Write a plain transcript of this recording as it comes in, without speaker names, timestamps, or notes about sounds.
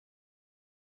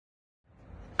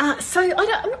I'm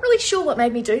not really sure what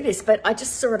made me do this, but I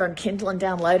just saw it on Kindle and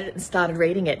downloaded it and started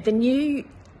reading it. The new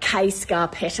Kay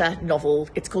Scarpetta novel,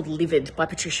 it's called Livid by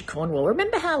Patricia Cornwell.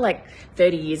 Remember how like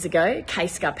 30 years ago, Kay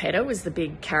Scarpetta was the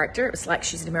big character? It was like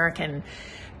she's an American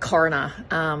coroner,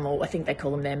 or I think they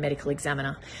call them their medical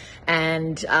examiner.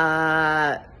 And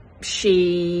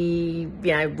she,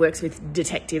 you know, works with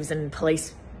detectives and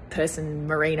police person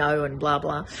Marino and blah,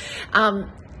 blah. Anyway,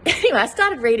 I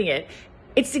started reading it.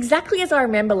 It's exactly as I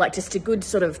remember, like just a good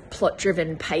sort of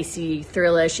plot-driven, pacey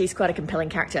thriller. She's quite a compelling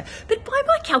character. But by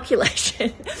my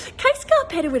calculation, Kay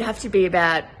Scarpetta would have to be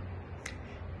about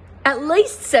at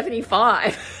least 75.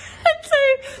 And so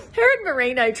her and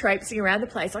Marino traipsing around the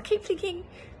place, I keep thinking,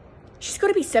 she's got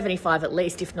to be 75 at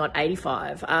least, if not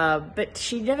 85. But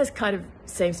she never kind of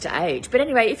seems to age. But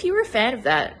anyway, if you were a fan of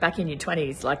that back in your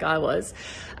 20s, like I was,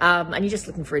 and you're just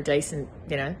looking for a decent,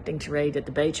 you know, thing to read at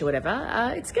the beach or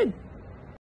whatever, it's good.